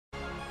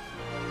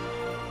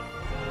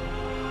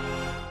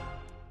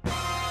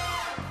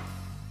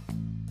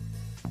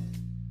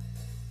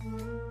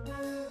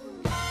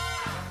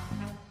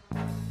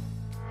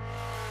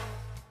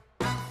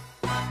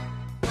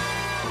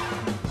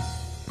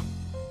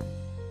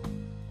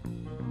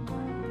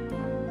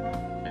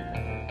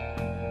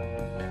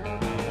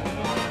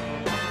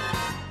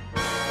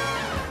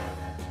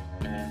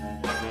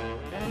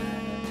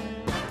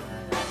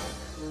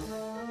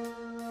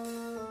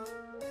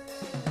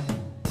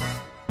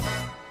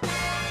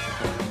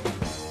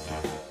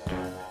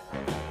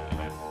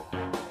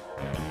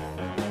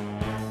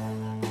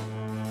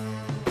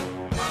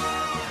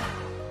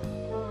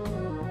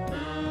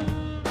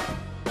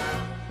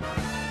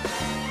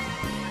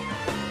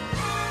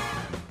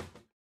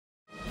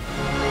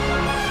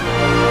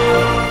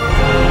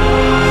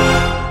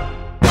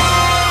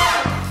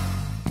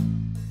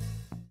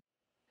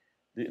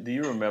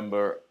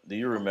remember? Do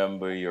you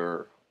remember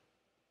your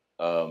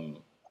um,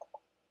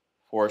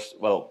 force?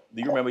 Well,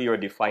 do you remember your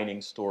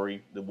defining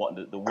story? The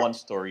one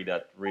story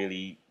that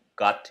really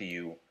got to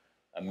you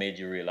and made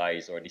you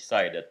realize or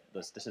decide that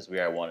this is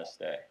where I want to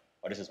stay,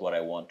 or this is what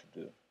I want to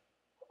do.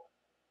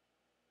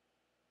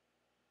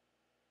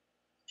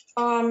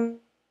 Um,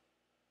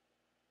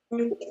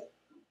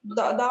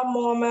 that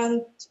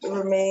moment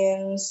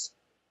remains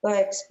the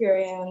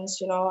experience.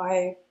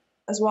 I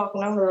was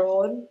walking on the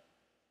road,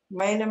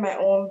 minding my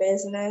own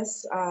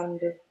business, and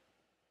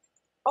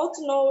out of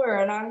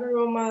nowhere, an angry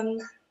woman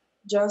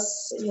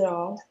just,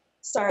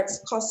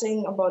 starts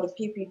cussing about the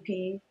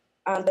PPP,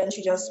 and then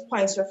she just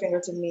points her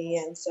finger to me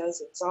and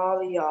says, "It's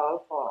all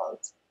your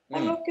fault."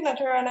 I'm Mm. looking at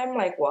her and I'm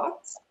like,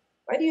 "What?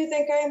 Why do you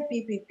think I am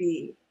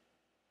PPP?"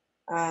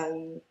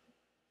 And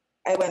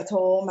I went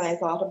home and I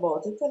thought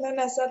about it, and then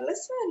I said,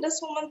 "Listen, this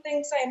woman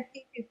thinks I'm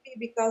PPP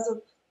because of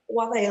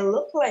what I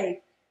look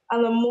like."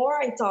 And the more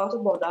I thought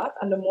about that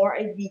and the more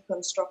I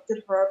deconstructed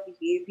her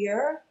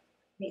behavior,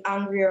 the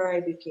angrier I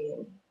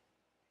became.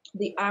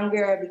 The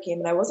angrier I became.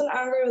 And I wasn't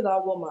angry with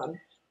that woman,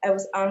 I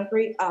was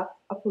angry at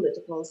a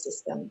political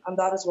system. And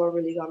that is what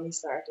really got me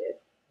started.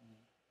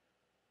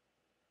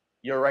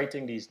 You're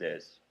writing these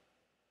days.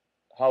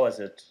 How has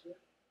it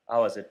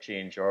how has it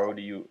changed, or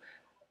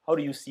how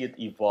do you see it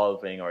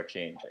evolving or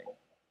changing?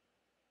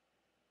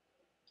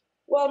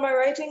 Well, my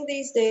writing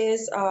these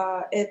days,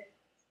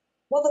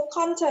 the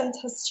content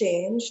has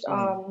changed.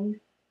 Mm.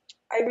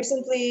 I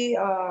recently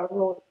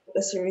wrote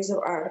a series of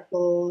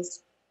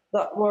articles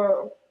that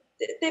were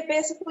they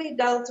basically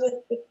dealt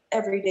with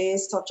everyday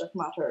subject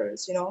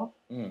matters.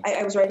 Mm.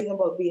 I was writing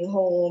about being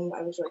home.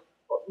 I was writing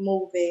about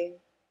moving.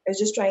 I was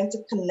just trying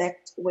to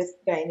connect with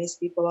Guyanese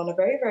people on a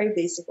very very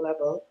basic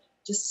level.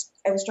 Just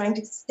I was trying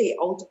to stay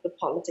out of the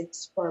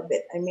politics for a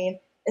bit. I mean,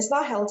 it's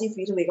not healthy for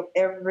you to wake up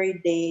every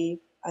day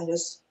and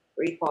just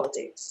read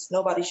politics.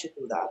 Nobody should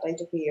do that. I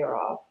took a year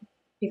off.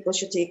 People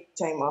should take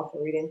time off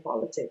for reading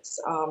politics.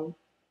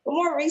 But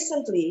more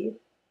recently,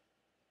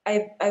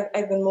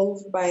 I've been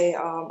moved by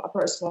a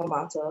personal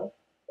matter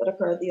that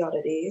occurred the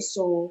other day.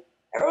 So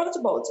I wrote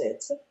about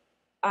it.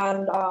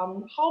 And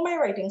how my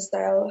writing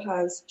style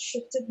has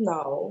shifted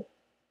now,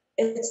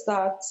 it's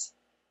that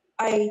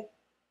I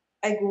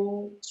I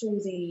go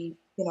through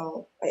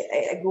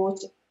I go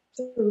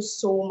through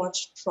so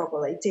much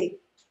trouble. I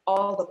take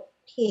all the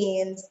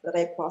pains that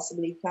I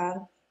possibly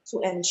can to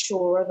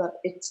ensure that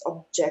it's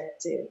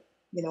objective,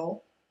 you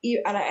know.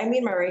 And I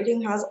mean, my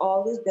writing has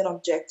always been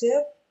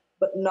objective,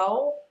 but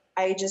now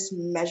I just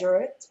measure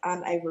it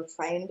and I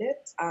refined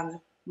it,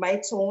 and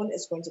my tone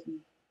is going to be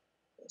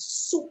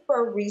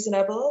super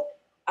reasonable.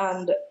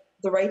 And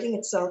the writing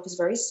itself is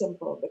very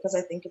simple because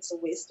I think it's a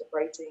waste of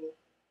writing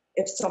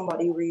if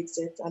somebody reads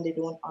it and they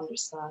don't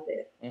understand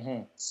it.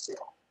 Mm-hmm. So,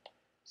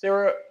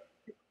 Sarah,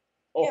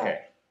 yeah. okay.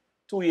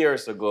 2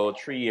 years ago,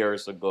 3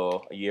 years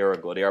ago, a year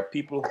ago, there are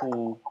people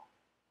who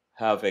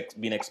have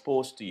been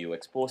exposed to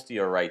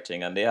your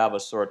writing, and they have a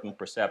certain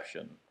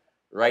perception,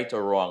 right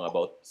or wrong,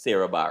 about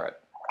Sarah Barrett,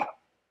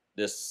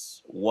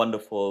 this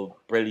wonderful,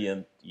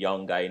 brilliant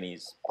young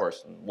Guyanese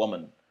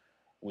woman,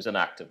 who's an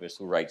activist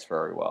who writes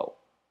very well.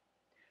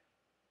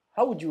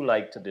 How would you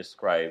like to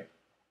describe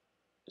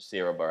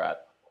Sarah Bharrat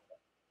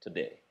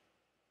today?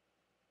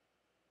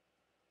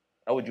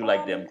 How would you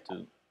like them Um,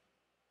 to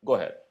go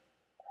ahead?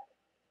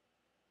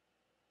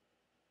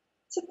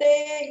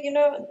 Today,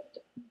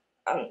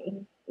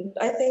 um,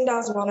 I think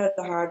that's one of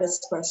the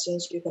hardest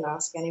questions you can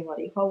ask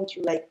anybody. How would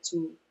you like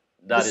to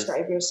That is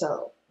describe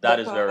yourself? that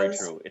is very Because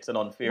true. It's an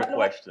unfair when,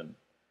 question,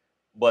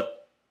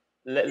 but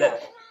yeah,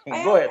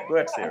 go ahead, I am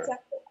gonna Sarah.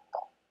 attempt it.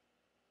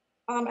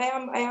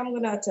 I am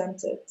gonna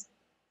attempt it.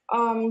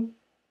 Um,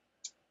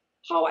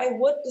 how I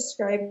would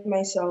describe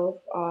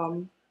myself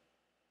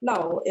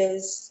now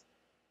is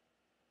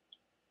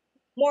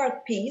more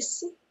at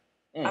peace,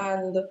 Mm.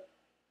 and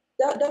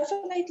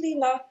definitely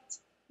not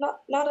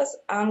as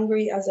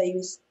angry as I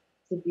used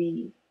to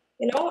be.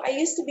 I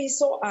used to be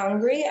so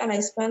angry, and I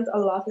spent a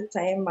lot of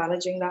time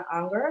managing that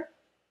anger.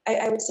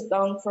 I would sit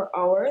down for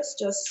hours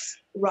just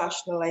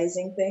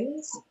rationalizing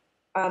things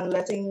and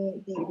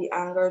letting the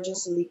anger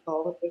just leak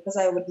out because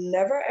I would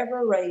never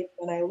ever write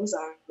when I was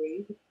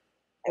angry.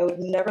 I would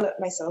never let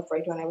myself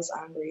write when I was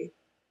angry.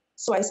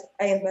 So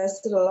I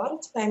invested a lot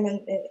of time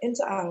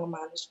into anger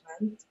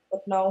management,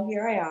 but now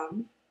here I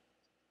am,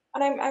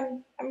 and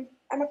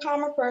I'm a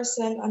calmer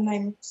person, and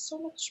I'm so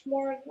much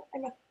more.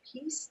 I'm at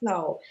peace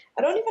now.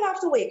 I don't even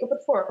have to wake up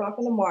at 4 o'clock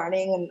in the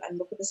morning and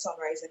look at the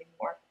sunrise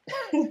anymore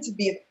to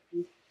be at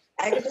peace.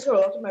 I can just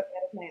roll out of my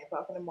bed at 9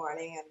 o'clock in the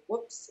morning, and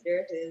whoops, there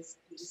it is,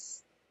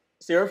 peace.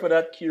 Sarah, for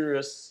that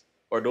curious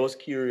or those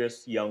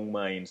curious young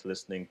minds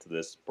listening to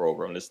this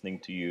program, listening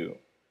to you,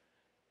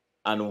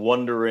 and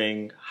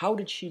wondering how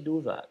did she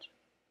do that?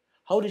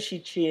 How did she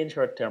change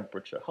her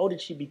temperature? How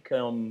did she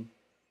become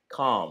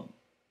calm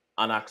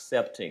and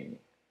accepting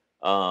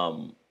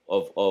of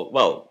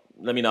well,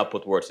 let me not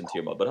put words into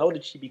your mouth, but how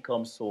did she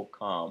become so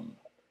calm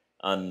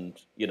and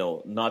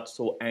not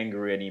so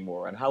angry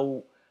anymore? And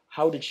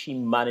how did she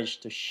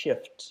manage to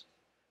shift?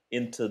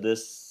 into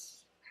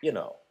this, you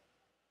know,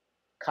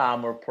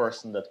 calmer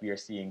person that we are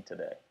seeing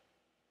today?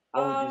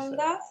 What would you say?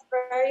 That's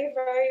very,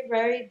 very,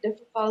 very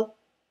difficult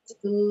to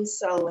do,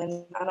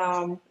 Selwyn,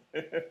 and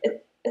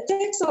it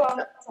takes a long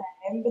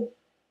time. But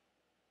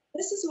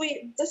this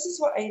is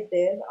what I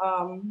did.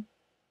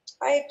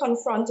 I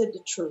confronted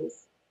the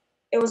truth.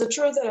 It was a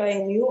truth that I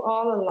knew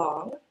all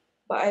along,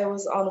 but I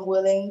was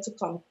unwilling to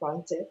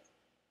confront it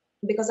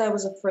because I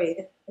was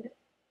afraid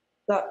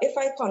that if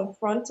I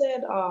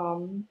confronted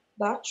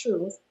that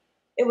truth,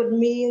 it would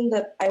mean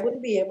that I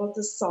wouldn't be able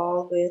to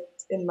solve it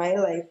in my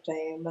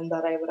lifetime and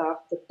that I would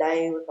have to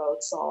die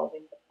without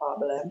solving the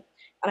problem.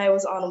 And I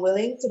was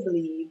unwilling to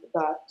believe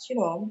that,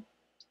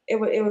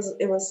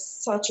 it was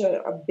such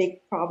a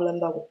big problem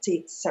that would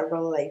take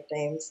several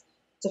lifetimes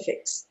to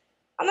fix.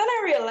 And then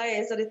I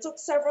realized that it took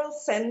several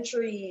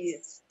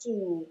centuries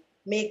to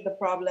make the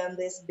problem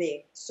this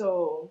big.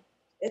 So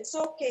it's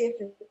okay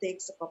if it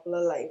takes a couple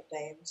of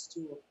lifetimes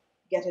to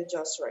get it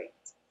just right.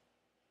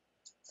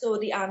 So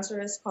the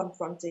answer is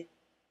confronting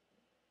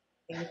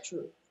the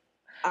truth,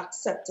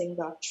 accepting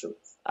that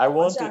truth. I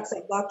Once want you to.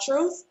 accept that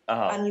truth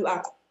Uh-huh. and you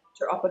accept what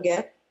you're up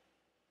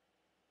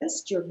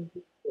against, you're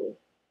good.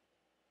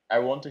 I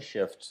want to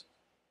shift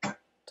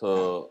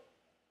to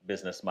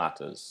business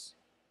matters.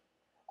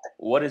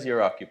 What is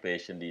your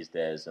occupation these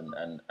days,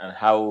 and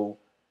how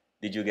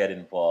did you get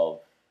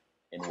involved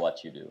in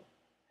what you do?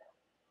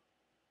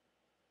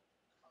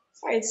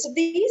 All right, so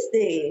these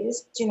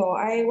days,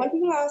 I when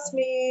people ask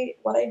me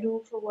what I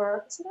do for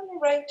work, I said I'm a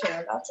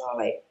writer. That's all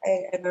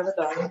I've ever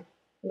done.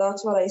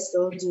 That's what I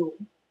still do.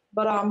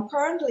 But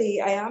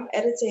currently I am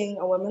editing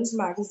a women's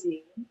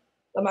magazine.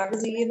 The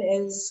magazine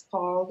is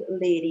called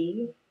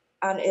Lady,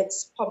 and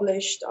it's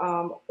published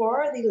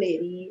for the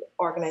Lady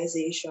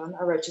organization,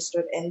 a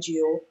registered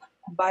NGO,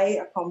 by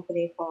a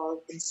company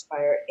called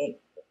Inspire Inc.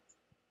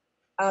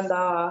 And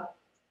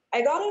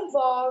I got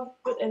involved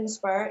with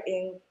Inspire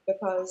Inc.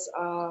 because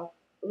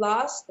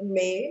last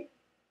May,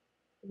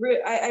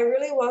 I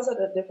really was at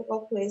a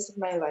difficult place in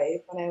my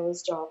life and I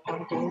was job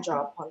hunting,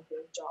 job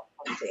hunting, job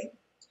hunting.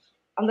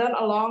 And then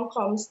along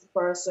comes the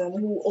person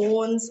who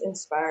owns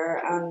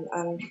Inspire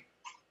and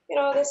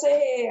they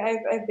say,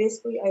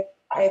 hey,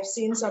 I've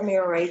seen some of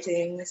your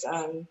writings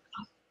and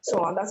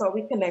so on. That's how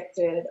we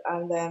connected.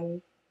 And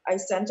then I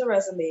sent a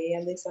resume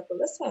and they said, well,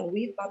 listen,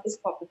 we've got this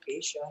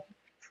publication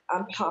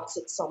and perhaps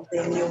it's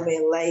something you may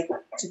like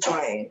to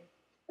join.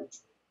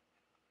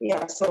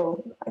 Yeah,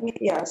 so I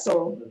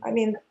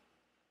mean,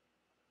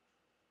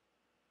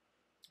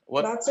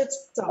 What that's it.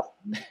 So,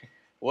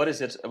 what is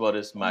it about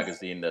this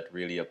magazine that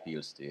really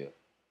appeals to you?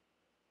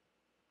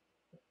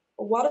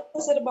 what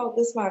is it about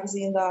this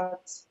magazine that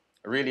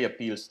Really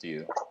appeals to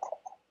you?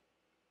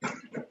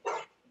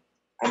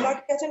 I'm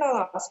not getting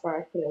the last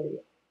part clearly?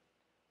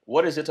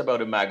 What is it about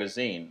the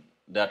magazine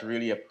that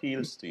really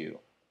appeals to you?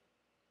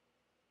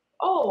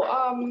 Oh,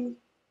 I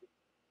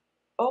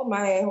hope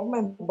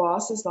my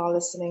boss is not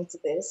listening to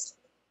this.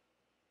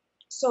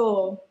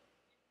 So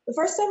the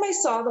first time I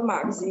saw the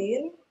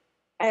magazine,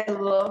 I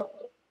loved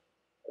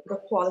the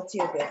quality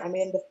of it. I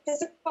mean, the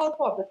physical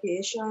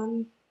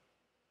publication,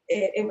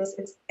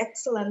 it's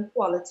excellent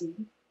quality.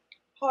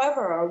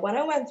 However, when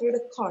I went through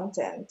the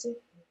content,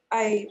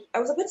 I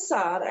was a bit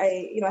sad.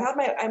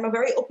 I'm a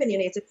very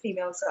opinionated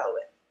female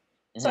Selwyn.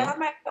 So I Hmm. had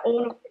my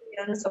own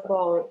opinions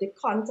about the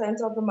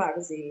content of the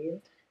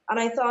magazine. And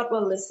I thought,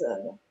 well,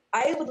 listen,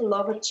 I would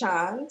love a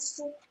chance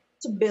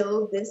to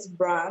build this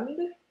brand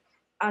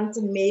and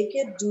to make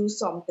it do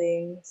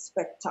something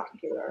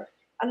spectacular.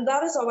 And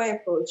that is how I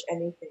approach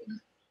anything.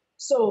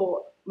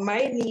 So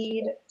my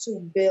need to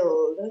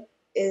build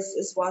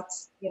is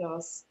what's,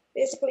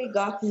 basically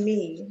got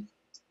me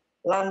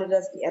landed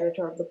as the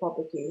editor of the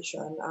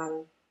publication.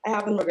 And I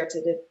haven't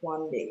regretted it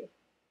one day.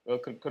 Well,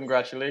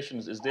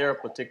 congratulations. Is there a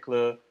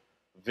particular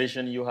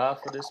vision you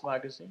have for this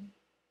magazine?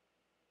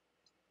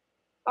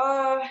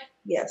 Uh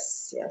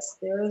yes,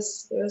 there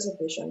is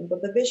a vision,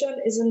 but the vision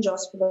isn't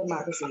just for the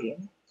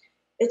magazine.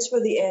 It's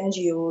for the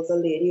NGO, the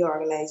lady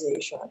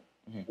organization.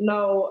 Hmm.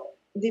 Now,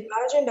 the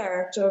managing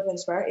director of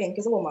Inspire Inc.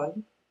 is a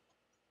woman,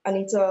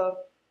 Anita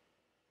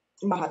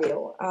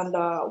Mahadeo, and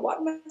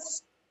what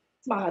Ms.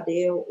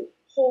 Mahadeo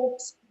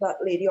hopes that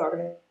lady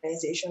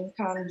organization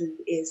can do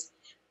is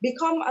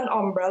become an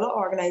umbrella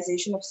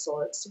organization of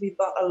sorts. We've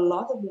got a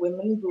lot of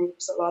women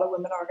groups, a lot of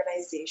women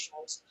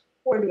organizations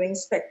who are doing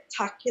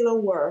spectacular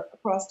work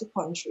across the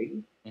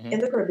country Hmm. in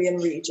the Caribbean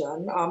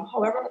region.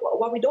 However,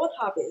 what we don't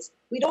have is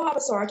we don't have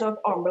a sort of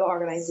umbrella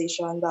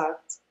organization that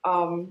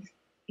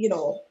you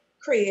know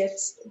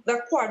creates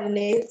that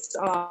coordinates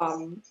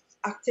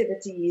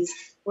activities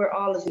where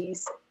all of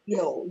these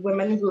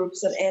women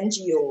groups and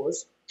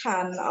NGOs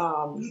can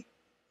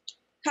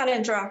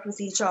interact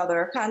with each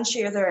other, can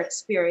share their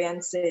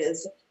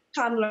experiences,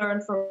 can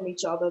learn from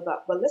each other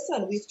that, well,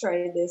 listen, we've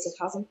tried this, it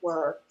hasn't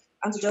worked,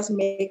 and to just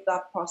make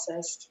that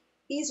process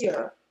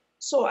easier.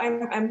 So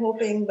I'm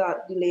hoping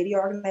that the lady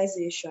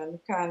organization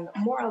can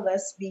more or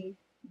less be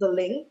the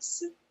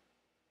links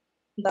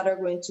that are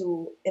going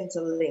to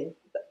interlink.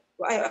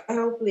 I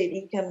hope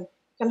lady can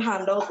can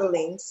hand out the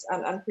links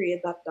and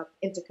create that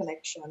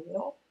interconnection,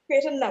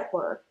 create a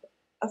network,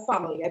 a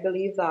family. I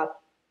believe that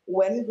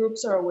when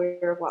groups are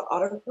aware of what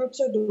other groups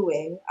are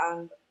doing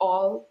and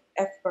all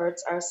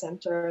efforts are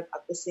centered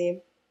at the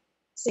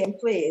same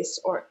place,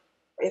 or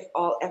if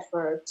all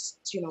efforts,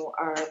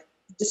 are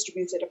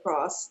distributed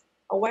across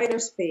a wider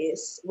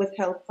space with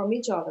help from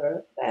each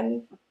other,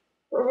 then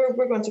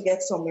we're going to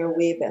get somewhere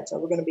way better.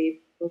 We're going to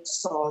be able to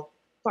solve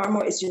far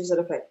more issues that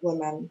affect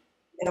women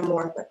in a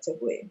more effective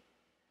way.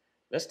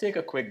 Let's take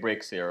a quick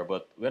break, Sarah.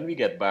 But when we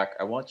get back,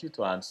 I want you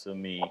to answer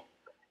me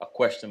a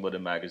question about the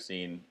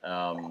magazine.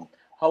 How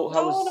No,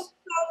 don't was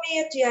tell me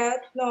it yet.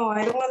 No,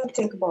 I don't want to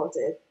think about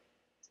it.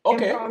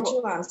 okay?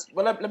 Impromptu answer.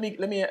 Well, let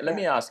Yeah.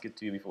 me ask it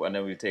to you before, and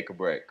then we'll take a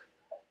break.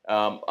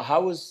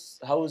 How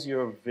was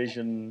your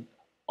vision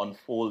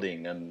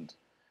unfolding, and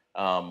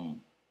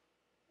um,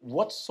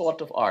 what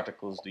sort of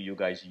articles do you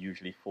guys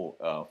usually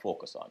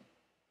focus on?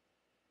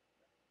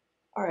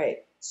 All right.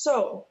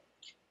 So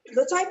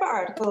the type of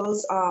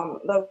articles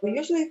that we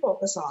usually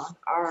focus on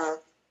are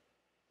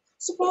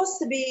supposed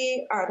to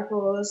be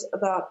articles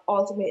that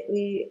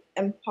ultimately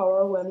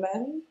empower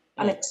women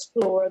and Mm,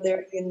 explore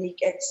their unique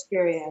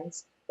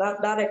experience.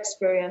 That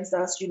experience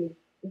that's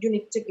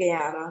unique to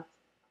Guyana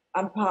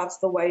and perhaps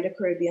the wider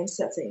Caribbean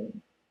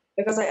setting.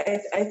 Because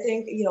I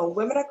think,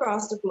 women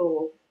across the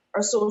globe,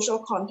 our social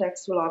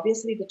context will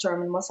obviously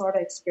determine what sort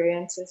of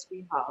experiences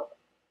we have.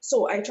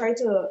 So I've tried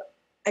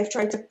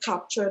to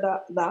capture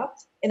that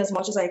in as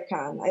much as I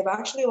can. I've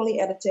actually only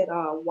edited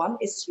one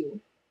issue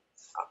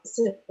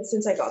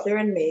since I got there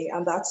in May,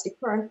 and that's the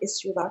current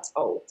issue that's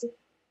out.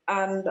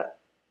 And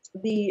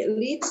the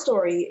lead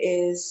story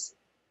is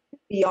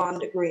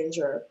Beyond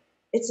Granger.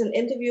 It's an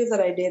interview that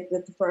I did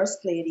with the First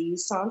Lady,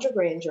 Sandra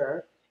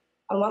Granger.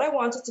 And what I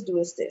wanted to do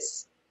is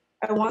this.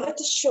 I wanted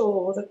to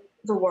show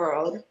the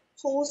world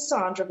who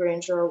Sandra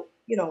Granger,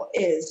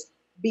 is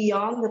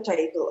beyond the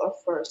title of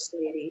First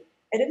Lady.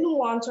 I didn't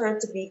want her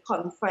to be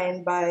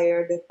confined by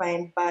or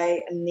defined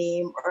by a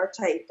name or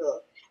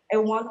title. I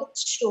wanted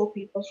to show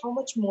people how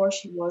much more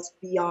she was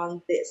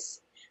beyond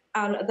this.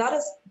 And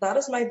that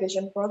is my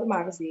vision for the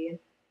magazine.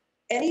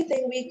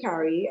 Anything we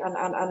carry, and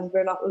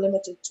we're not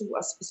limited to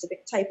a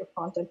specific type of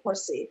content per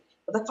se,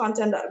 but the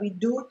content that we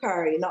do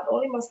carry not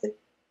only must it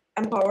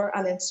empower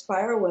and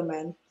inspire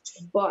women,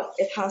 but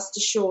it has to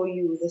show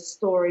you the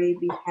story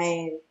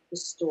behind the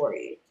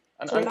story.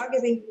 and So we're and not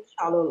giving you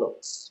shallow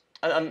looks.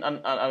 I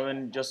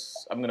mean, just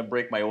I'm gonna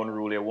break my own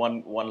rule here.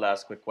 One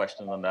last quick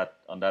question on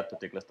that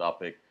particular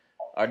topic.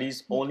 Are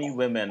these only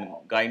women,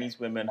 Guyanese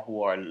women,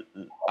 who are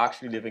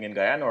actually living in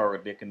Guyana,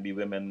 or they can be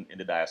women in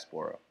the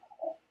diaspora?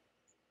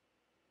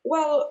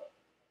 Well,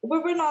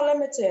 we're not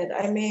limited.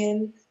 I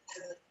mean,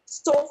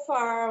 so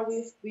far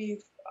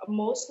we've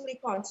mostly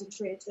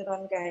concentrated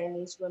on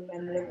Guyanese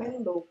women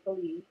living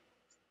locally.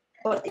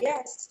 But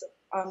yes,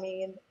 I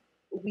mean,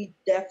 we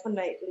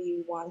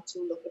definitely want to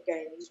look at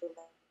Guyanese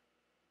women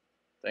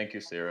Thank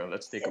you, Sarah.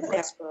 Let's take a in the break.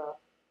 diaspora.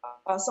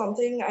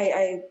 Something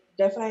I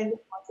definitely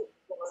want to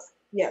explore.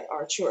 Yeah,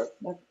 sure.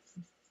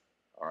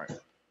 All right.